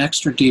taking an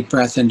extra deep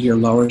breath into your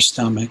lower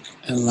stomach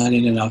and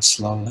letting it out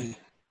slowly.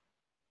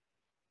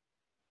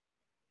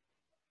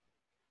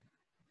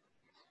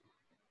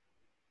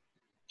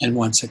 And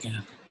once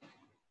again.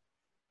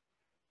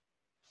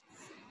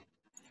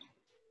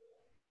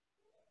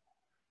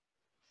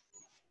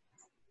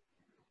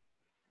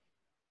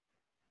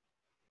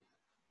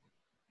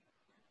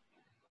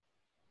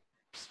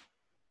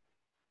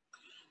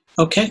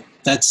 Okay,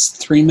 that's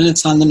 3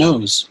 minutes on the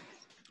nose.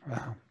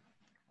 Wow.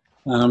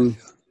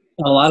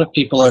 A lot of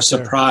people are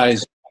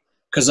surprised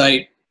because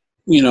I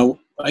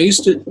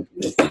used to,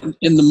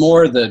 in the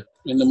more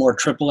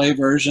AAA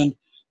version,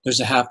 there's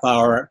a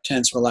half-hour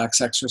tense relax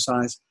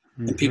exercise,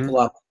 and people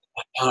up,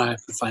 oh, I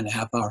have to find a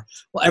half hour.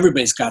 Well,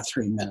 everybody's got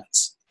 3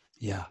 minutes.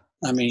 Yeah.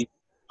 I mean,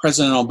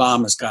 President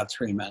Obama's got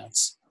 3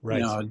 minutes,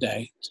 right. A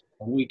day. So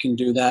we can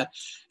do that,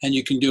 and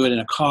you can do it in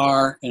a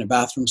car, in a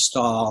bathroom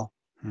stall,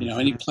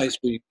 any place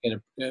where you get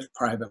a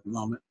private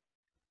moment.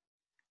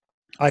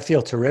 I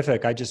feel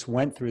terrific. I just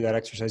went through that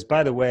exercise.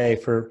 By the way,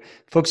 for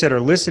folks that are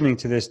listening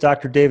to this,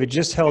 Dr. David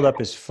just held up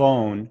his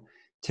phone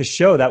to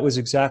show that was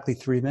exactly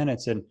 3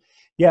 minutes. And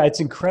yeah, it's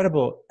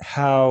incredible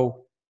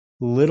how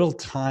little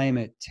time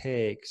it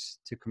takes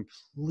to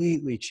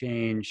completely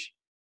change.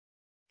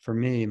 For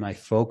me, my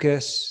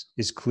focus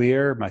is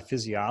clear. My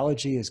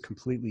physiology is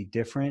completely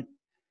different.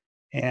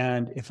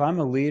 And if I'm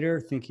a leader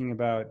thinking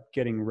about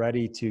getting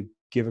ready to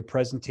give a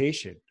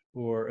presentation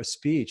or a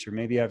speech, or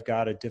maybe I've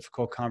got a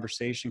difficult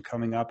conversation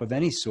coming up of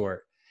any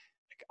sort,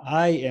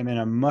 I am in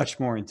a much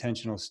more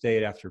intentional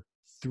state after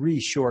 3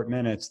 short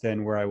minutes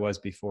than where I was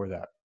before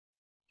that.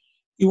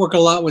 You work a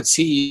lot with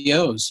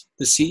CEOs.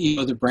 The CEO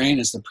of the brain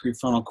is the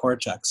prefrontal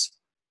cortex.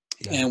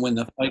 Yeah. And when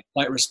the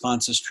fight-flight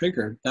response is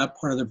triggered, that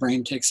part of the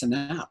brain takes a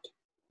nap.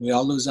 We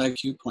all lose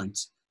IQ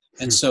points.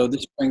 And so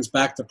this brings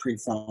back the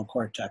prefrontal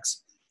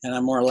cortex, and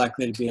I'm more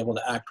likely to be able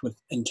to act with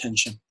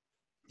intention.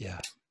 Yeah.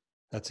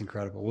 That's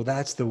incredible. Well,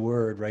 that's the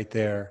word right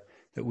there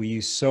that we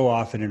use so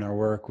often in our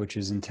work, which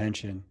is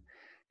intention.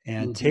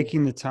 And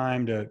taking the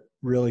time to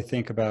really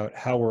think about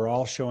how we're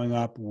all showing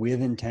up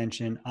with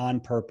intention on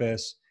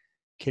purpose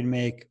can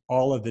make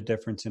all of the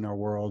difference in our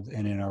world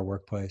and in our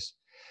workplace.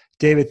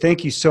 David,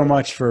 thank you so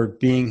much for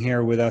being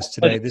here with us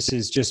today. This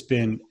has just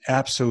been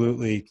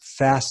absolutely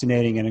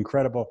fascinating and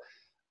incredible.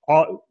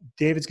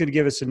 David's going to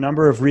give us a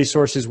number of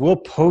resources. We'll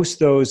post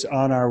those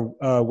on our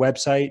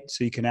website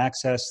so you can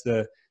access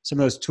some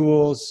of those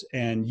tools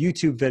and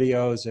YouTube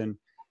videos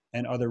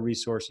and other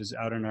resources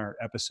out on our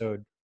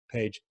episode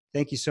page.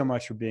 Thank you so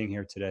much for being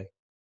here today.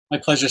 My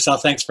pleasure, Sal.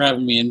 Thanks for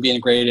having me and being a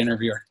great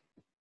interviewer.